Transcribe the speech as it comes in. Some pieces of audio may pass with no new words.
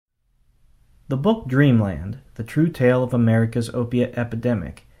The book Dreamland, The True Tale of America's Opiate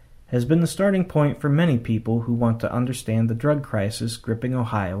Epidemic, has been the starting point for many people who want to understand the drug crisis gripping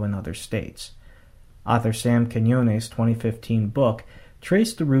Ohio and other states. Author Sam Quinones' 2015 book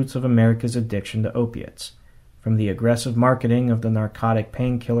traced the roots of America's addiction to opiates, from the aggressive marketing of the narcotic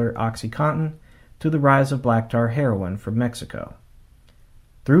painkiller OxyContin to the rise of black tar heroin from Mexico.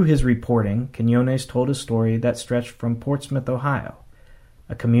 Through his reporting, Quinones told a story that stretched from Portsmouth, Ohio,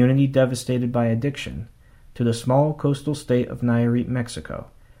 a community devastated by addiction, to the small coastal state of Nayarit, Mexico,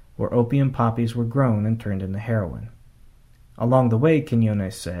 where opium poppies were grown and turned into heroin. Along the way,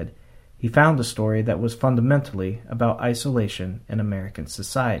 Quinones said, he found a story that was fundamentally about isolation in American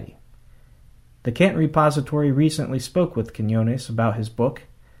society. The Canton Repository recently spoke with Quinones about his book,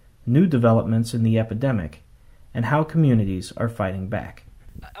 new developments in the epidemic, and how communities are fighting back.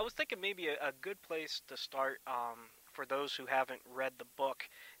 I was thinking maybe a good place to start for those who haven't read the book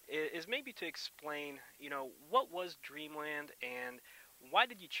is maybe to explain, what was Dreamland and why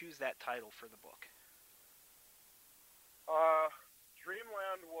did you choose that title for the book?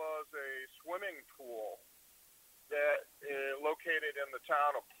 Dreamland was a swimming pool that is located in the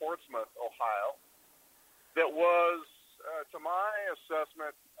town of Portsmouth, Ohio, that was, to my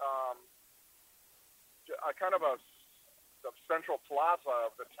assessment, the central plaza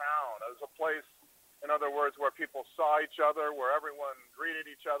of the town. It was a place, in other words, where people saw each other, where everyone greeted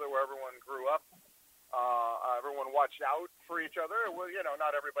each other, where everyone grew up. Everyone watched out for each other. It was,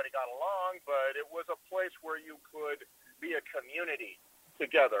 not everybody got along, but it was a place where you could be a community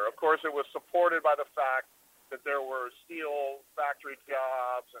together. Of course, it was supported by the fact that there were steel factory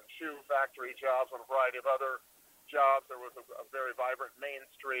jobs and shoe factory jobs and a variety of other jobs. There was a very vibrant Main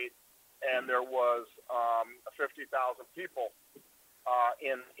Street, and there was 50,000 people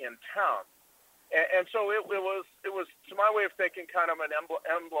in town. And so it was, to my way of thinking, kind of an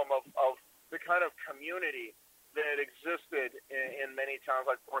emblem of the kind of community that existed in many towns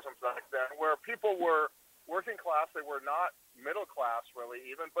like Portsmouth back then, where people were working class. They were not middle class really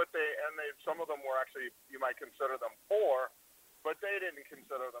even, but some of them were actually, you might consider them poor, but they didn't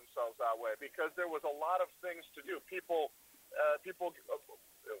consider themselves that way because there was a lot of things to do. People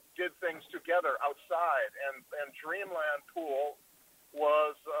did things together outside, and Dreamland Pool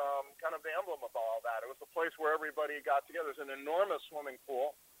was kind of the emblem of all that. It was the place where everybody got together. It was an enormous swimming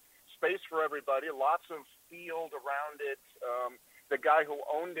pool, space for everybody, lots of field around it. The guy who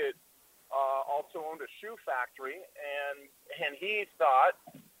owned it also owned a shoe factory, and he thought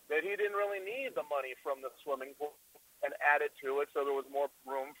that he didn't really need the money from the swimming pool and added to it, so there was more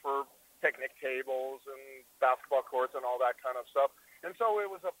room for picnic tables and basketball courts and all that kind of stuff. And so it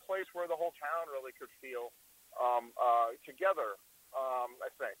was a place where the whole town really could feel together, I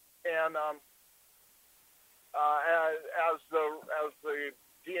think. And as the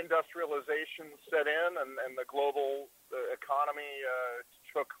deindustrialization set in and the global economy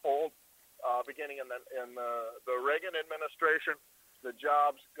took hold, beginning in the Reagan administration, the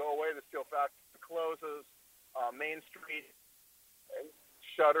jobs go away, the steel factory closes, Main Street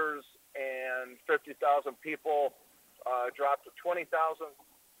shutters, and 50,000 people dropped to 20,000,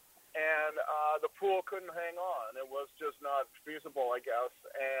 and the pool couldn't hang on. It was just not feasible, I guess,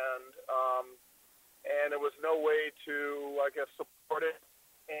 and there was no way to, I guess, support it.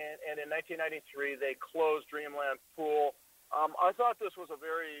 And in 1993, they closed Dreamland Pool. I thought this was a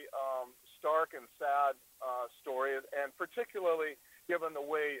very stark and sad story, and particularly given the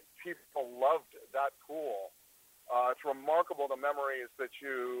way people loved that pool. It's remarkable the memories that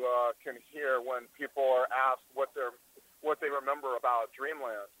you can hear when people are asked what they remember about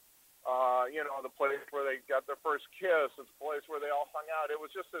Dreamland. The place where they got their first kiss, it's a place where they all hung out. It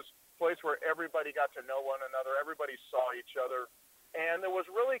was just this place where everybody got to know one another, everybody saw each other, and there was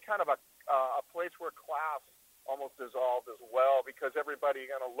really kind of a place where class almost dissolved as well, because everybody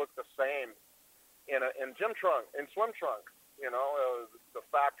kind of looked the same in swim trunks. The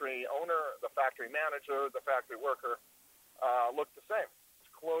factory owner, the factory manager, the factory worker looked the same.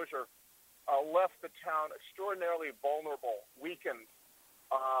 This closure left the town extraordinarily vulnerable, weakened,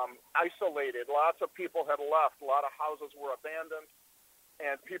 isolated. Lots of people had left. A lot of houses were abandoned,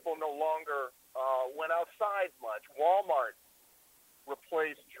 and people no longer went outside much. Walmart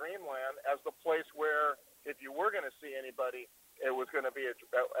replaced Dreamland as the place where, if you were going to see anybody, it was going to be at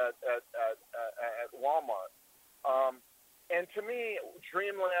Walmart. And to me,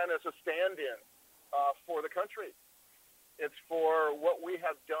 Dreamland is a stand-in for the country. It's for what we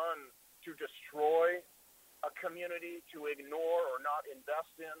have done to destroy a community, to ignore or not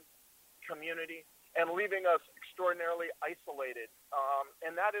invest in community, and leaving us extraordinarily isolated.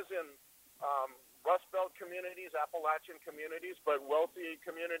 And that is in Rust Belt communities, Appalachian communities, but wealthy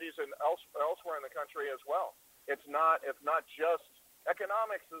communities and elsewhere in the country as well. It's not just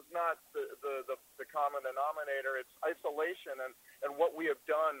economics is not the common denominator. It's isolation and what we have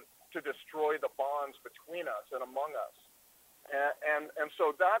done to destroy the bonds between us and among us. And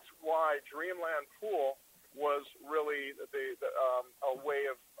so that's why Dreamland Pool was really a way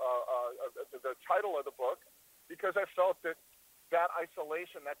of the title of the book, because I felt that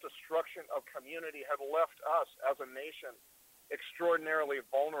isolation, that destruction of community had left us as a nation extraordinarily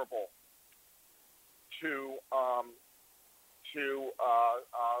vulnerable to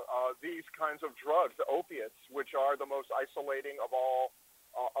these kinds of drugs, the opiates, which are the most isolating of all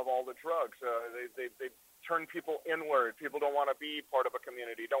the drugs. They turn people inward. People don't want to be part of a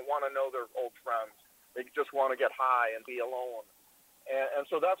community, don't want to know their old friends. They just want to get high and be alone. And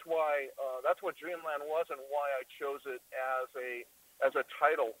so that's why that's what Dreamland was, and why I chose it as a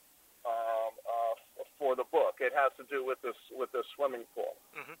title for the book. It has to do with this swimming pool.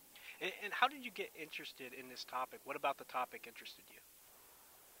 Mm-hmm. And how did you get interested in this topic? What about the topic interested you?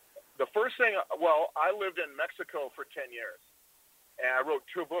 The first thing, well, I lived in Mexico for 10 years, and I wrote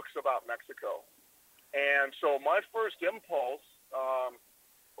 2 books about Mexico. And so my first impulse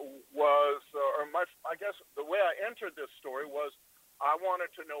was, I guess the way I entered this story was, I wanted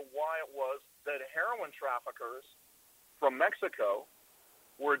to know why it was that heroin traffickers from Mexico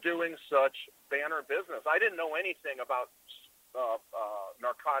were doing such banner business. I didn't know anything about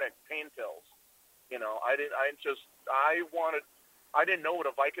narcotic pain pills. You know, I didn't know what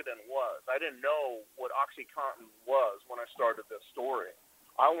a Vicodin was. I didn't know what OxyContin was when I started this story.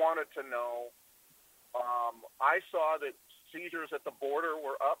 I wanted to know. I saw that seizures at the border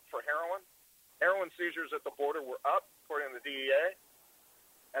were up for heroin. Heroin seizures at the border were up, according to the DEA.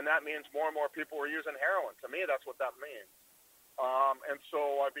 And that means more and more people were using heroin. To me, that's what that means. And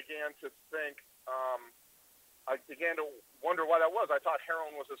so I began to think, I began to wonder why that was. I thought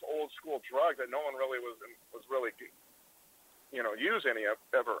heroin was this old school drug that no one really was really, use any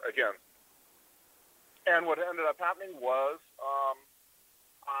ever again. And what ended up happening was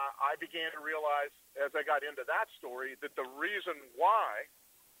I began to realize, as I got into that story, that the reason why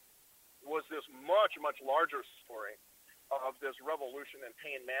was this much, much larger story of this revolution in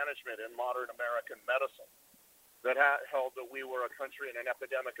pain management in modern American medicine that held that we were a country in an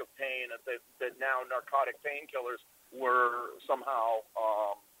epidemic of pain, and that now narcotic painkillers were somehow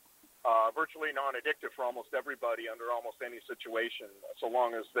virtually non-addictive for almost everybody under almost any situation, so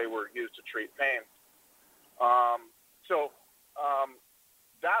long as they were used to treat pain.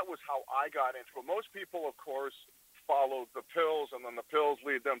 That was how I got into it. Most people, of course, follow the pills, and then the pills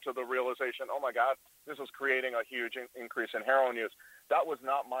lead them to the realization, oh my God, this is creating a huge increase in heroin use. That was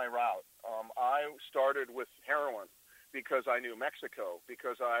not my route. I started with heroin because I knew Mexico,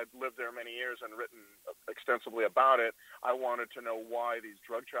 because I'd lived there many years and written extensively about it. I wanted to know why these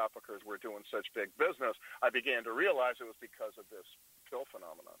drug traffickers were doing such big business. I began to realize it was because of this pill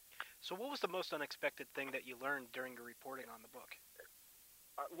phenomenon. So what was the most unexpected thing that you learned during your reporting on the book?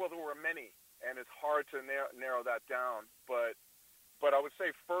 Well, there were many, and it's hard to narrow that down. But I would say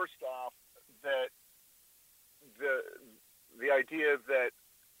first off that the idea that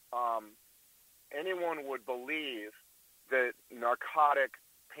anyone would believe that narcotic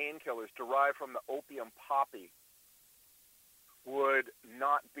painkillers derived from the opium poppy would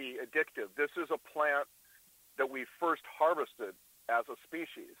not be addictive. This is a plant that we first harvested as a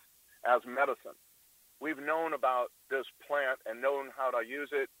species, as medicine. We've known about this plant and known how to use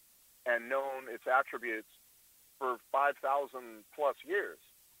it and known its attributes for 5,000 plus years.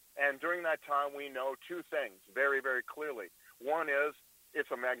 And during that time, we know 2 things very, very clearly. One is it's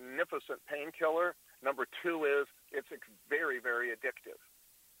a magnificent painkiller. Number 2 is it's very, very addictive.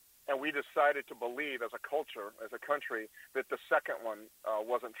 And we decided to believe as a culture, as a country, that the second one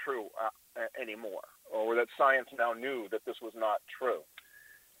wasn't true anymore, or that science now knew that this was not true.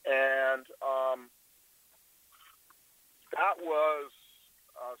 And that was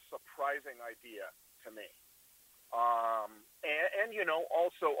a surprising idea to me. And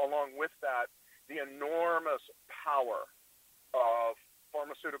also along with that, the enormous power of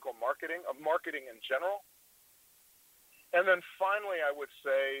pharmaceutical marketing, of marketing in general. And then finally, I would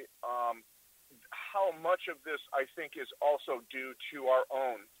say how much of this, I think, is also due to our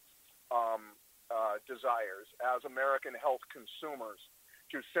own desires as American health consumers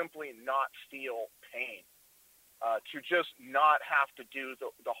to simply not feel pain. To just not have to do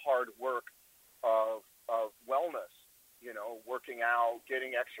the hard work of wellness, working out,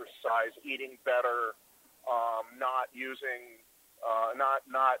 getting exercise, eating better, not using,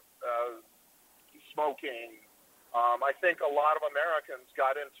 not smoking. I think a lot of Americans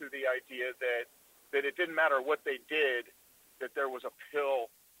got into the idea that that it didn't matter what they did, that there was a pill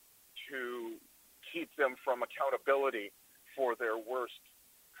to keep them from accountability for their worst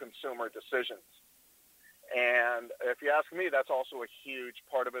consumer decisions. And if you ask me, that's also a huge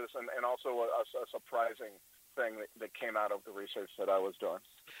part of it, and also a surprising thing that came out of the research that I was doing.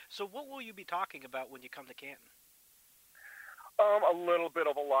 So what will you be talking about when you come to Canton? A little bit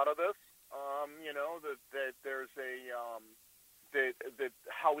of a lot of this. That there's that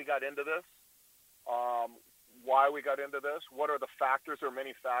how we got into this, why we got into this, what are the factors, or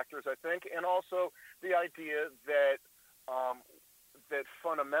many factors, I think, and also the idea that that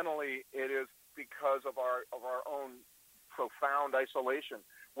fundamentally it is because of our own profound isolation,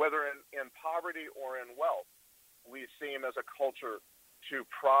 whether in poverty or in wealth. We seem as a culture to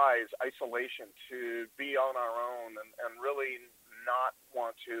prize isolation, to be on our own, and really not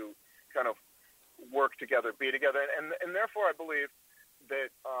want to kind of work together, be together, and therefore I believe that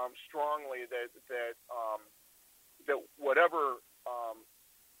strongly that whatever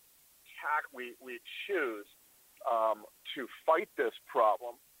tack we choose to fight this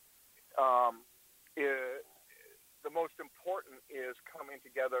problem, the most important is coming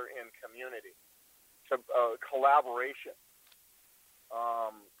together in community, to collaboration,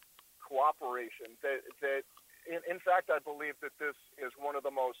 cooperation. That in fact, I believe that this is one of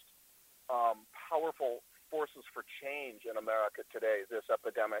the most powerful forces for change in America today, this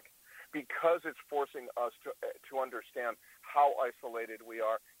epidemic, because it's forcing us to understand how isolated we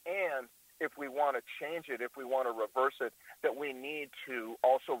are, and if we want to change it, if we want to reverse it, that we need to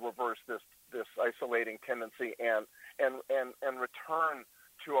also reverse this isolating tendency and return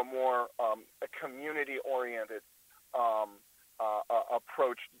to a more a community-oriented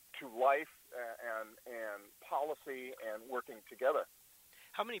approach to life and policy and working together.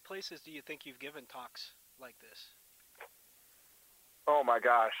 How many places do you think you've given talks like this? Oh my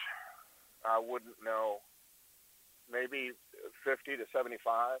gosh, I wouldn't know. Maybe 50 to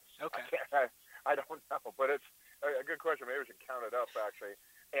 75. Okay. I don't know, but it's a good question. Maybe we should count it up, actually.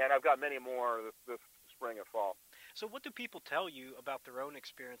 And I've got many more this spring and fall. So what do people tell you about their own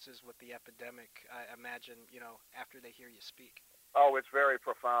experiences with the epidemic, I imagine, after they hear you speak? Oh, it's very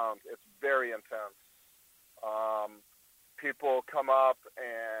profound. It's very intense. People come up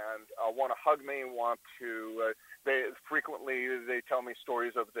and want to hug me, they tell me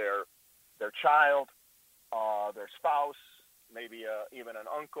stories of their child, their spouse, maybe even an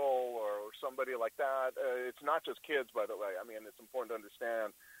uncle or somebody like that. It's not just kids, by the way. I mean, it's important to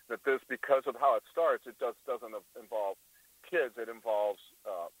understand that this, because of how it starts, it doesn't involve kids. It involves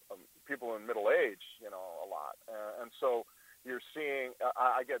people in middle age, a lot. And so you're seeing,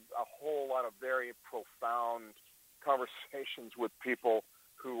 I get a whole lot of very profound conversations with people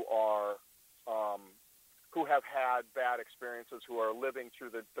who are who have had bad experiences, who are living through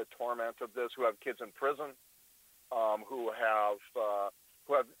the torment of this, who have kids in prison, who have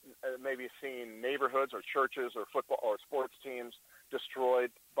maybe seen neighborhoods or churches or football or sports teams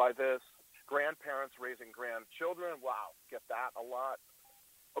destroyed by this. Grandparents raising grandchildren. Wow, get that a lot.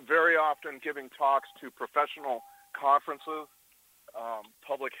 Very often giving talks to professional conferences,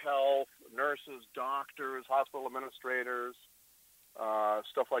 public health, nurses, doctors, hospital administrators,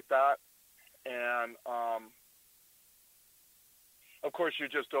 stuff like that. And, of course, you're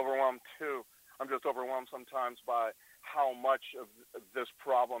just overwhelmed, too. I'm just overwhelmed sometimes by how much of this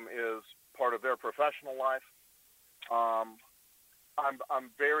problem is part of their professional life. I'm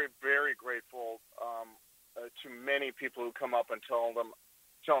very, very grateful to many people who come up and tell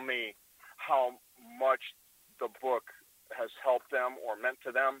me how much the book has helped them or meant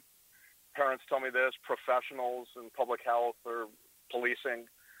to them. Parents tell me this. Professionals in public health or policing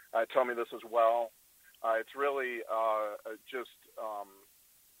tell me this as well. It's really just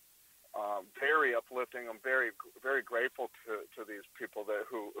very uplifting. I'm very, very grateful to these people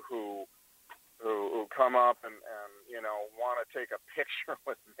who come up and want to take a picture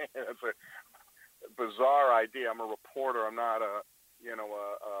with me. It's a bizarre idea. I'm a reporter. I'm not I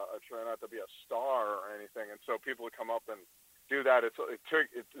try not to be a star or anything. And so people who come up and do that, it's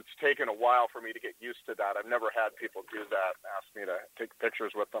taken a while for me to get used to that. I've never had people do that and ask me to take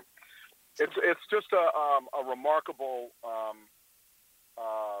pictures with them. It's just a remarkable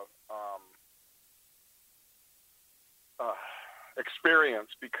experience,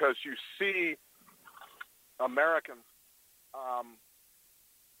 because you see Americans,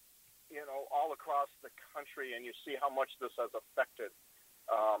 all across the country, and you see how much this has affected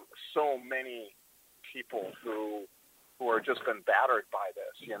so many people who are just been battered by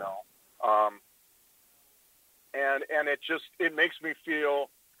this, and it makes me feel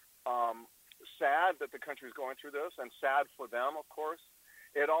sad that the country's going through this, and sad for them, of course,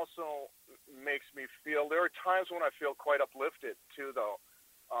 it also makes me feel, there are times when I feel quite uplifted too, though,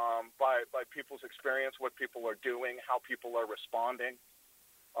 by people's experience, what people are doing, how people are responding.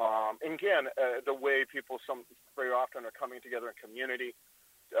 And again, the way people very often are coming together in community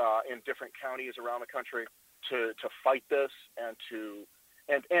in different counties around the country to fight this and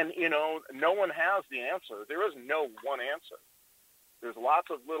no one has the answer. There is no one answer. There's lots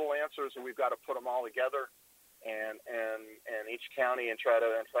of little answers, and we've got to put them all together and each county and try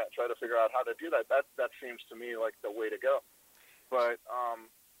to figure out how to do that. That seems to me like the way to go. But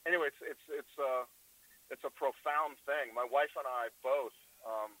anyway, it's a profound thing. My wife and I both,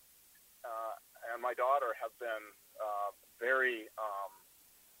 and my daughter have been very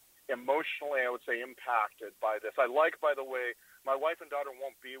emotionally, I would say, impacted by this. By the way, my wife and daughter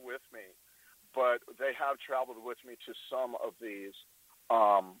won't be with me, but they have traveled with me to some of these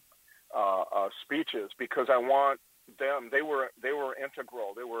speeches because I want them. They were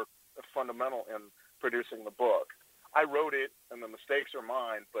integral. They were fundamental in producing the book. I wrote it, and the mistakes are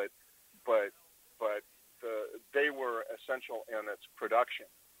mine, but they were essential in its production.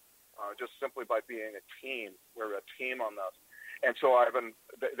 Just simply by being a team, we're a team on this, and so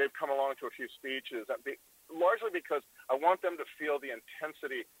they've come along to a few speeches, largely because I want them to feel the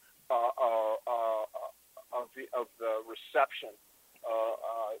intensity of the reception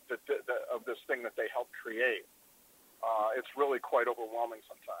of this thing that they helped create. It's really quite overwhelming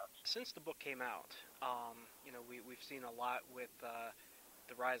sometimes. Since the book came out, we've seen a lot with the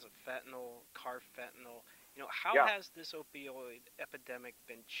rise of fentanyl, carfentanil. How has this opioid epidemic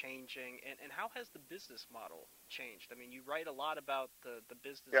been changing, and how has the business model changed? I mean, you write a lot about the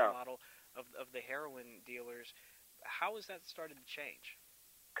business model of the heroin dealers. How has that started to change?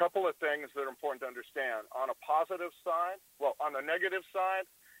 Couple of things that are important to understand. On a positive side, on the negative side,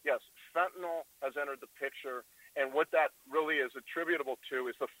 yes, fentanyl has entered the picture, and what that really is attributable to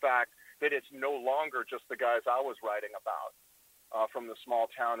is the fact that it's no longer just the guys I was writing about from the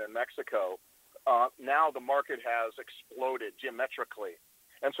small town in Mexico. Now the market has exploded geometrically,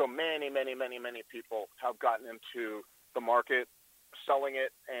 and so many people have gotten into the market, selling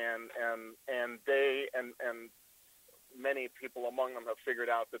it, and many people among them have figured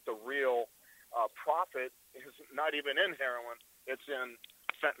out that the real profit is not even in heroin; it's in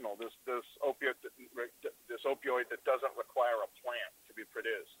fentanyl, this opioid that doesn't require a plant to be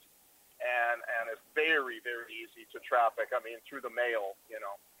produced, and it's very, very easy to traffic. I mean, through the mail,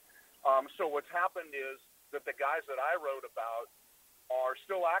 So what's happened is that the guys that I wrote about are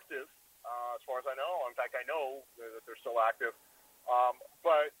still active, as far as I know. In fact, I know that they're still active.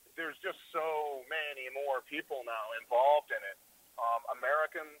 But there's just so many more people now involved in it.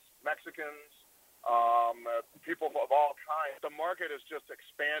 Americans, Mexicans, people of all kinds. The market has just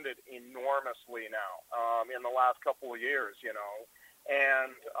expanded enormously now in the last couple of years,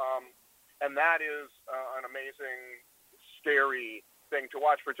 and that is an amazing, scary thing to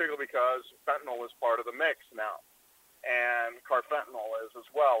watch, particularly because fentanyl is part of the mix now, and carfentanil is as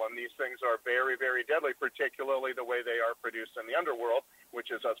well. And these things are very, very deadly, particularly the way they are produced in the underworld,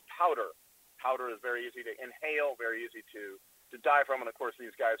 which is as powder. Powder is very easy to inhale, very easy to die from, and of course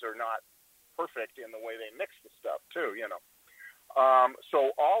these guys are not perfect in the way they mix the stuff too,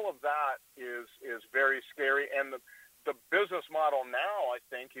 So all of that is very scary, and the business model now, I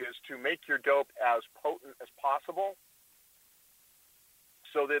think, is to make your dope as potent as possible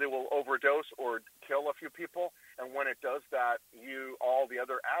so that it will overdose or kill a few people. And when it does that, all the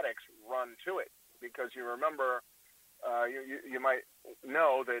other addicts run to it, because you remember, you might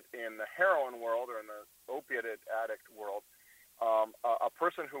know that in the heroin world or in the opiate addict world, a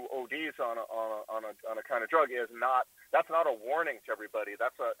person who ODs on a kind of drug that's not a warning to everybody.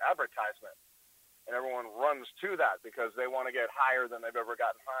 That's an advertisement. And everyone runs to that because they want to get higher than they've ever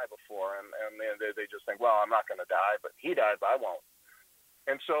gotten high before. And they just think, well, I'm not going to die, but he died, but I won't.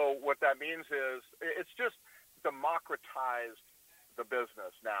 And so what that means is it's just democratized the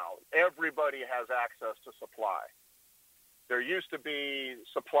business now. Everybody has access to supply. There used to be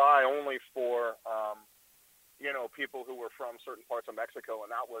supply only for, people who were from certain parts of Mexico,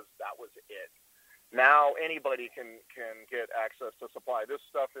 and that was it. Now anybody can get access to supply. This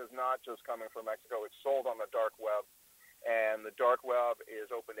stuff is not just coming from Mexico. It's sold on the dark web, and the dark web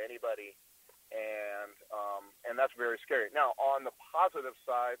is open to anybody. And that's very scary. Now, on the positive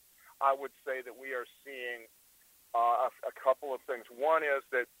side, I would say that we are seeing a couple of things. One is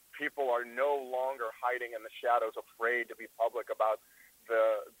that people are no longer hiding in the shadows, afraid to be public about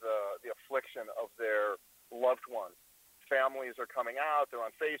the affliction of their loved one. Families are coming out. They're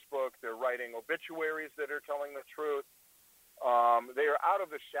on Facebook. They're writing obituaries that are telling the truth. They are out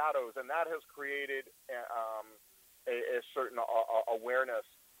of the shadows, and that has created a certain awareness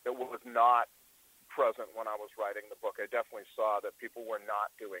that was not present when I was writing the book. I definitely saw that people were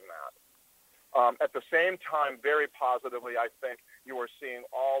not doing that. At the same time, very positively, I think you are seeing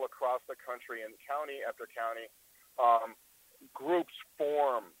all across the country in county after county, groups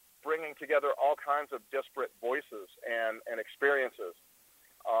form, bringing together all kinds of disparate voices and experiences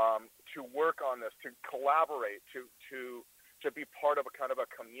to work on this, to collaborate, to be part of a kind of a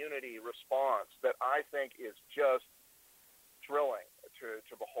community response that I think is just thrilling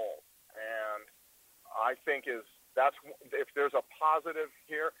to behold. And I think that's if there's a positive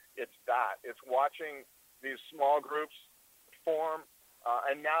here, it's that. It's watching these small groups form,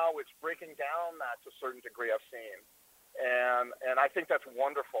 and now it's breaking down that to a certain degree I've seen. And I think that's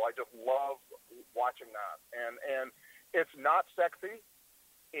wonderful. I just love watching that. And it's not sexy.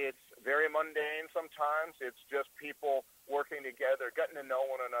 It's very mundane sometimes. It's just people working together, getting to know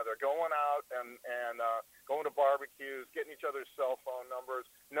one another, going out and going to barbecues, getting each other's cell phone numbers,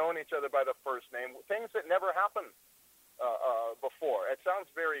 knowing each other by the first name, things that never happened before. It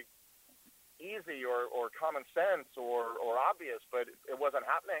sounds very easy or common sense or obvious, but it wasn't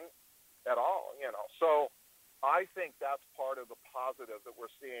happening at all, So I think that's part of the positive that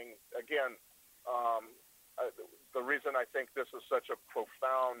we're seeing. Again, the reason I think this is such a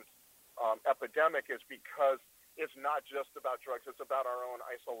profound epidemic is because it's not just about drugs. It's about our own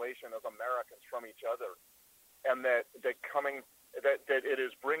isolation as Americans from each other, and that it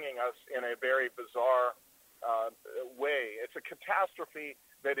is bringing us in a very bizarre way. It's a catastrophe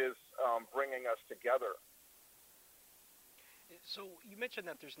that is bringing us together. So you mentioned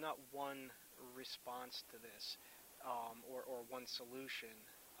that there's not one response to this, or one solution.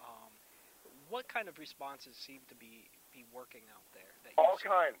 What kind of responses seem to be working out there? All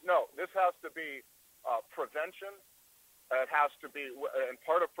kinds. No, this has to be prevention. It has to be, and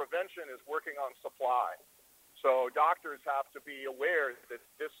part of prevention is working on supply. So doctors have to be aware that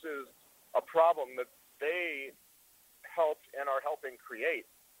this is a problem that they helped and are helping create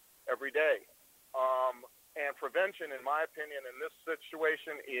every day. And prevention, in my opinion, in this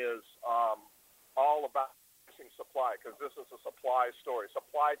situation is all about supply, because this is a supply story.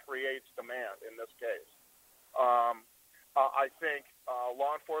 Supply creates demand in this case. I think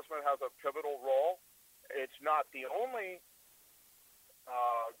law enforcement has a pivotal role. It's not the only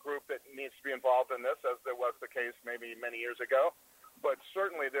group that needs to be involved in this, as there was the case maybe many years ago, but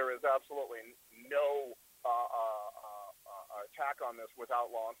certainly there is absolutely no attack on this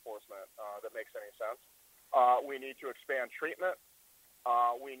without law enforcement that makes any sense. We need to expand treatment.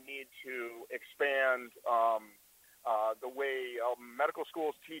 We need to expand the way medical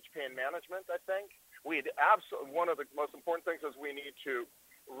schools teach pain management, I think. One of the most important things is we need to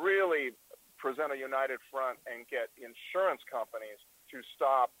really present a united front and get insurance companies to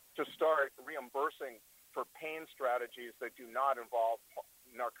start reimbursing for pain strategies that do not involve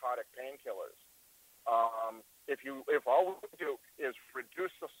narcotic painkillers. If all we do is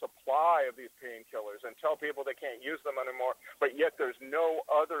reduce the supply of these painkillers and tell people they can't use them anymore, but yet there's no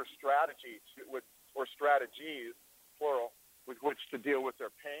other strategy or strategies, plural, with which to deal with their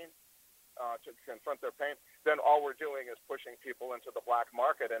pain, to confront their pain, then all we're doing is pushing people into the black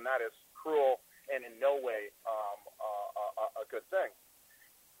market, and that is cruel and in no way a good thing.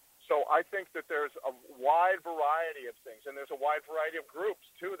 So I think that there's a wide variety of things, and there's a wide variety of groups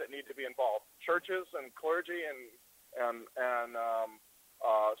too that need to be involved. Churches and clergy and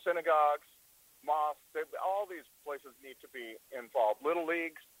synagogues, mosques, all these places need to be involved. Little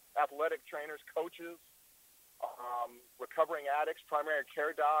leagues, athletic trainers, coaches, recovering addicts, primary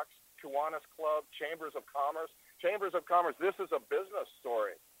care docs, Kiwanis Club, chambers of commerce. Chambers of commerce. This is a business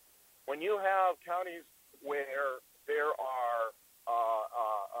story. When you have counties where there are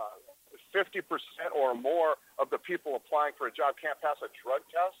 50% or more of the people applying for a job can't pass a drug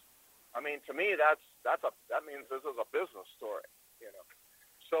test, I mean, to me, that means this is a business story,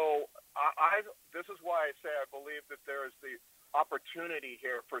 So this is why I say I believe that there is the opportunity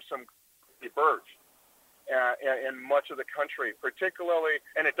here for some rebirth in much of the country, particularly,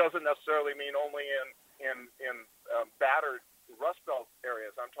 and it doesn't necessarily mean only in battered Rust Belt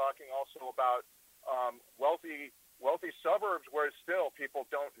areas. I'm talking also about wealthy suburbs where still people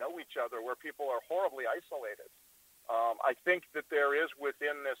don't know each other, where people are horribly isolated. I think that there is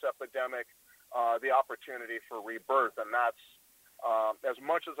within this epidemic the opportunity for rebirth, and that's as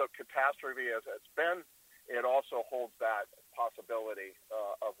much as a catastrophe as it's been, it also holds that possibility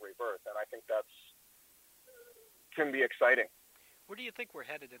of rebirth, and I think can be exciting. Where do you think we're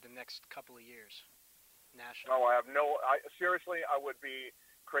headed in the next couple of years, nationally? No, seriously, I would be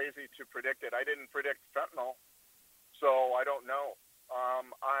crazy to predict it. I didn't predict fentanyl, so I don't know.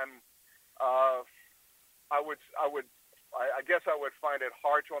 I guess I would find it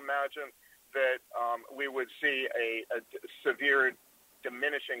hard to imagine that we would see a severe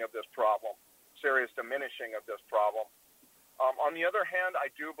diminishing of this problem, serious diminishing of this problem. On the other hand, I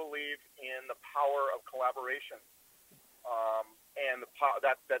do believe in the power of collaboration, and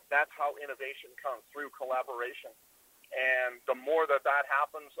that's how innovation comes, through collaboration. And the more that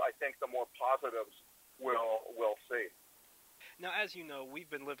happens, I think the more positives we'll see. Now, as you know, we've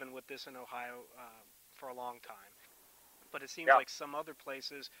been living with this in Ohio for a long time, but it seems like some other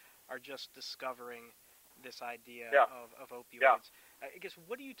places are just discovering this idea of opioids. Yeah. I guess,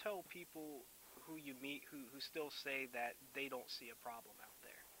 what do you tell people who you meet who still say that they don't see a problem out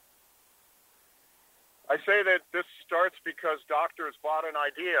there? I say that this starts because doctors bought an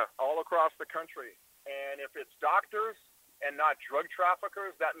idea all across the country. And if it's doctors and not drug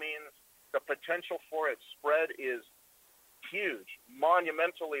traffickers, that means the potential for its spread is huge,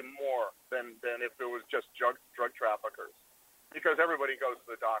 monumentally more than if it was just drug traffickers. Because everybody goes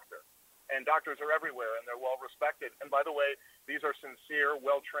to the doctor. And doctors are everywhere, and they're well-respected. And by the way, these are sincere,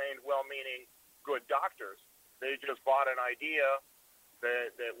 well-trained, well-meaning, good doctors. They just bought an idea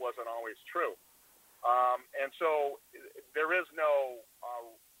that wasn't always true. And so there is no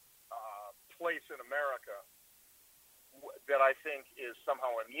place in America that I think is somehow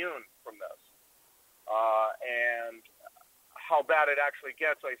immune from this. And how bad it actually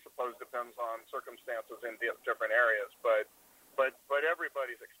gets, I suppose, depends on circumstances in different areas. But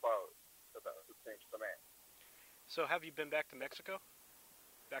everybody's exposed to this, it seems to me. So have you been back to Mexico?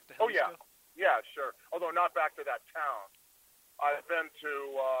 Back to Jalisco? Yeah, sure. Although not back to that town. I've been to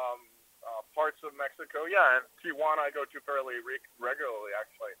parts of Mexico. Yeah, and Tijuana I go to fairly regularly,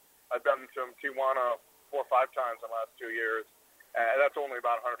 actually. I've been to Tijuana 4 or 5 times in the last 2 years. And that's only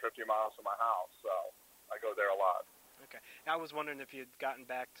about 150 miles from my house, so I go there a lot. Okay. I was wondering if you'd gotten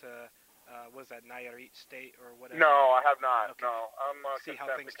back to, was that Nayarit State or whatever? No, I have not. Okay. No, I'm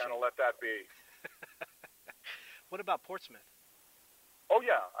content to kind of let that be. What about Portsmouth? Oh,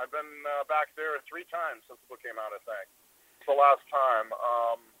 yeah. I've been back there 3 times since the book came out, I think. It's the last time.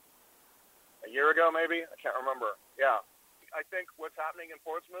 A year ago, maybe? I can't remember. Yeah. I think what's happening in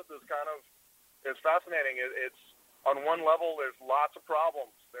Portsmouth is is fascinating. It's on one level, there's lots of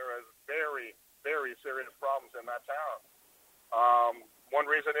problems. There is very, very serious problems in that town. One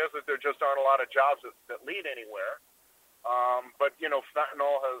reason is that there just aren't a lot of jobs that lead anywhere. But,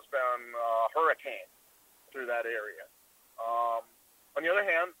 fentanyl has been a hurricane through that area. On the other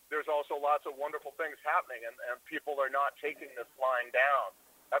hand, there's also lots of wonderful things happening, and people are not taking this lying down.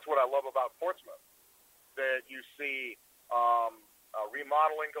 That's what I love about Portsmouth, that you see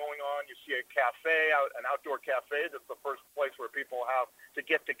remodeling going on. You see a cafe, an outdoor cafe. That's the first place where people have to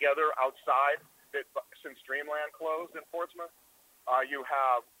get together outside since Dreamland closed in Portsmouth. You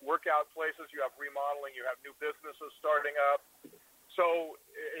have workout places. You have remodeling. You have new businesses starting up. So,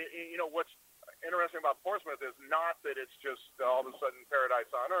 what's interesting about Portsmouth is not that it's just all of a sudden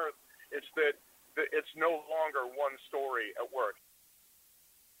paradise on earth. It's that it's no longer one story at work.